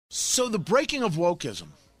So the breaking of wokeism,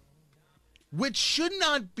 which should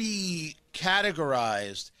not be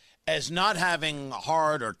categorized as not having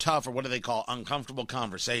hard or tough or what do they call uncomfortable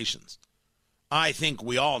conversations. I think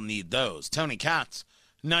we all need those. Tony Katz,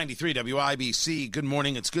 93 WIBC. Good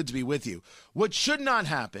morning. It's good to be with you. What should not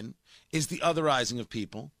happen is the otherizing of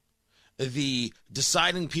people, the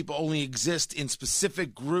deciding people only exist in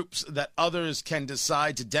specific groups that others can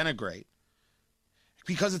decide to denigrate,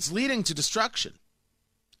 because it's leading to destruction.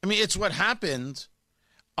 I mean, it's what happened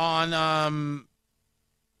on,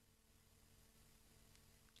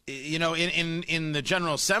 in the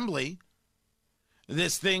General Assembly,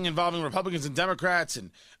 this thing involving Republicans and Democrats and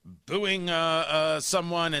booing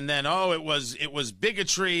someone, and then, it was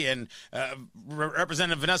bigotry, and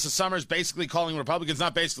Representative Vanessa Summers basically calling Republicans,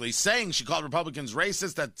 not basically, saying she called Republicans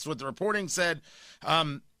racist. That's what the reporting said.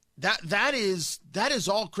 That is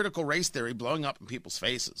all critical race theory blowing up in people's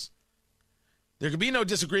faces. There can be no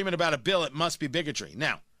disagreement about a bill. It must be bigotry.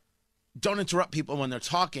 Now, don't interrupt people when they're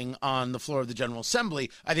talking on the floor of the General Assembly,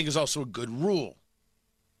 I think is also a good rule.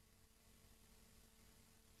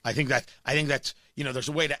 I think that there's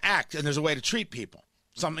a way to act and there's a way to treat people.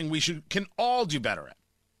 Something we can all do better at.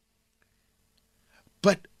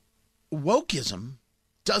 But wokeism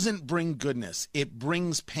doesn't bring goodness. It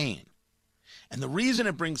brings pain. And the reason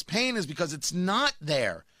it brings pain is because it's not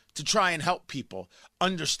there to try and help people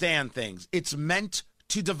understand things. It's meant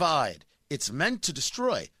to divide. It's meant to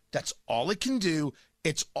destroy. That's all it can do.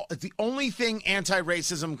 It's the only thing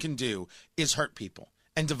anti-racism can do is hurt people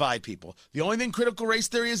and divide people. The only thing critical race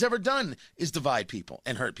theory has ever done is divide people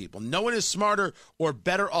and hurt people. No one is smarter or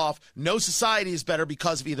better off. No society is better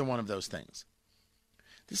because of either one of those things.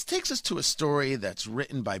 This takes us to a story that's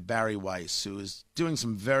written by Bari Weiss, who is doing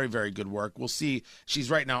some very, very good work. We'll see. She's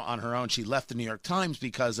right now on her own. She left the New York Times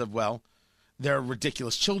because of, there are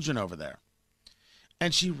ridiculous children over there.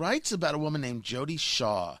 And she writes about a woman named Jody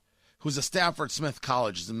Shaw, who's a staffer at Smith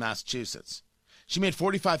College in Massachusetts. She made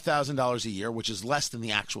 $45,000 a year, which is less than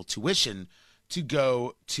the actual tuition to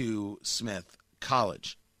go to Smith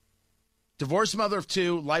College. Divorced mother of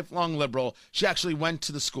two, lifelong liberal. She actually went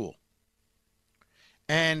to the school.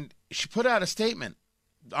 And she put out a statement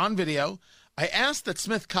on video. I asked that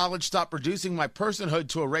Smith College stop reducing my personhood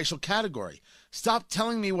to a racial category. Stop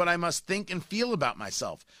telling me what I must think and feel about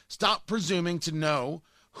myself. Stop presuming to know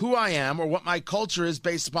who I am or what my culture is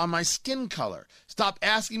based upon my skin color. Stop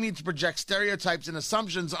asking me to project stereotypes and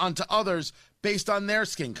assumptions onto others based on their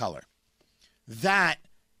skin color. That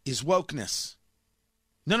is wokeness.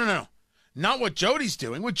 No. Not what Jody's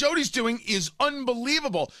doing. What Jody's doing is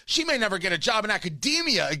unbelievable. She may never get a job in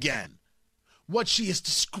academia again. What she is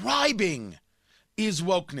describing is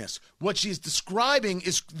wokeness. What she is describing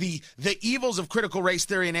is the evils of critical race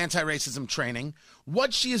theory and anti-racism training.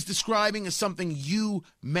 What she is describing is something you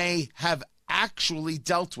may have actually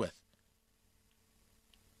dealt with.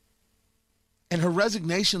 In her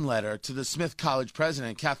resignation letter to the Smith College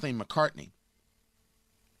president, Kathleen McCartney,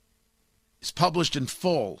 is published in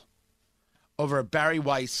full over at Bari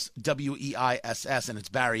Weiss, W-E-I-S-S, and it's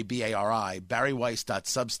Bari, B-A-R-I,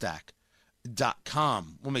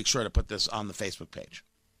 barryweiss.substack.com. We'll make sure to put this on the Facebook page,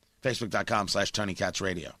 facebook.com/Tony Katz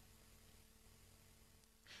Radio.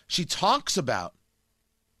 She talks about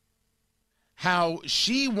how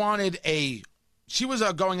she was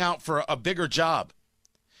going out for a bigger job,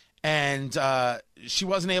 and she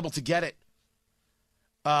wasn't able to get it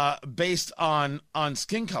based on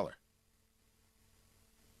skin color.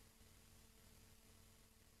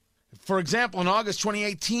 For example, in August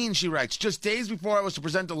 2018, she writes, just days before I was to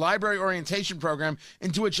present a library orientation program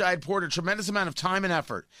into which I had poured a tremendous amount of time and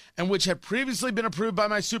effort, and which had previously been approved by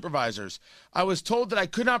my supervisors, I was told that I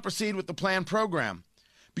could not proceed with the planned program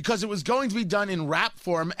because it was going to be done in rap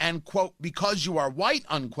form and, quote, because you are white,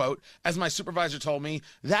 unquote, as my supervisor told me,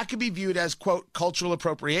 that could be viewed as, quote, cultural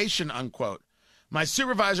appropriation, unquote. My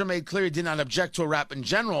supervisor made clear he did not object to a rap in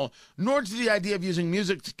general, nor to the idea of using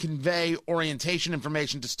music to convey orientation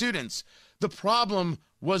information to students. The problem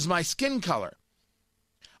was my skin color.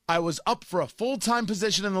 I was up for a full-time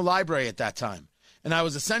position in the library at that time, and I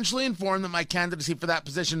was essentially informed that my candidacy for that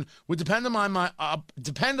position would depend upon my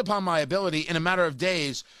ability in a matter of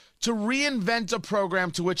days to reinvent a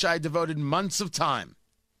program to which I devoted months of time.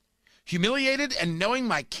 Humiliated and knowing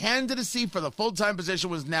my candidacy for the full-time position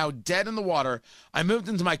was now dead in the water, I moved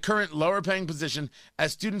into my current lower-paying position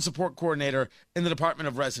as student support coordinator in the Department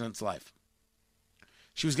of Residence Life.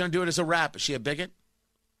 She was going to do it as a rap. Is she a bigot?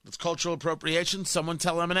 It's cultural appropriation. Someone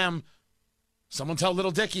tell Eminem. Someone tell Little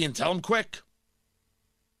Dicky and tell him quick.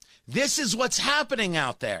 This is what's happening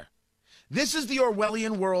out there. This is the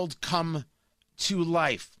Orwellian world come to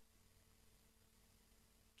life.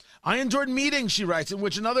 I endured meetings, she writes, in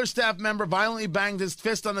which another staff member violently banged his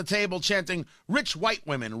fist on the table, chanting, rich white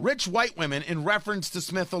women, in reference to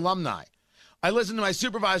Smith alumni. I listened to my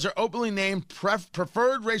supervisor openly name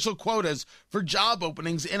preferred racial quotas for job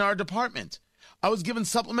openings in our department. I was given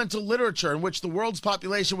supplemental literature in which the world's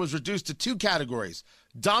population was reduced to two categories,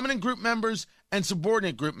 dominant group members and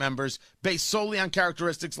subordinate group members, based solely on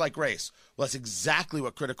characteristics like race. Well, that's exactly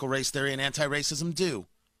what critical race theory and anti-racism do.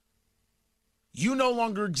 You no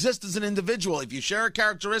longer exist as an individual. If you share a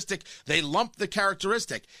characteristic, they lump the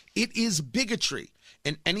characteristic. It is bigotry.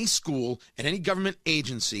 In any school, in any government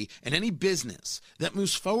agency, in any business that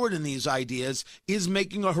moves forward in these ideas is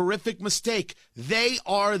making a horrific mistake. They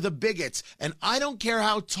are the bigots. And I don't care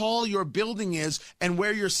how tall your building is and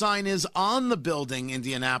where your sign is on the building,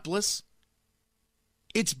 Indianapolis.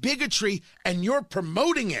 It's bigotry, and you're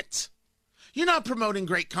promoting it. You're not promoting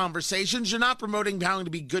great conversations. You're not promoting how to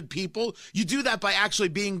be good people. You do that by actually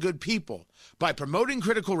being good people. By promoting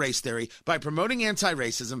critical race theory, by promoting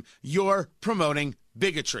anti-racism, you're promoting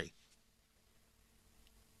bigotry.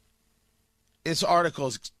 This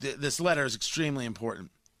letter is extremely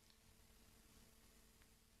important.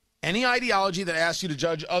 Any ideology that asks you to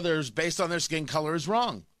judge others based on their skin color is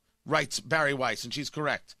wrong, writes Bari Weiss, and she's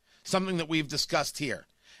correct. Something that we've discussed here.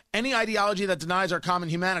 Any ideology that denies our common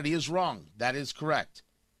humanity is wrong. That is correct.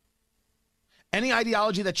 Any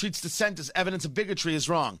ideology that treats dissent as evidence of bigotry is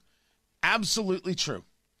wrong. Absolutely true.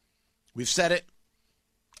 We've said it.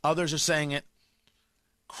 Others are saying it.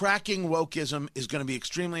 Cracking wokeism is going to be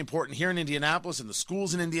extremely important here in Indianapolis, in the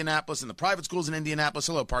schools in Indianapolis, in the private schools in Indianapolis,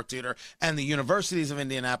 hello, Park Tudor, and the universities of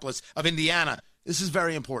Indiana. This is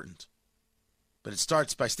very important. But it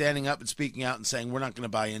starts by standing up and speaking out and saying, we're not going to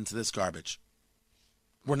buy into this garbage.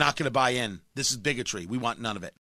 We're not going to buy in. This is bigotry. We want none of it.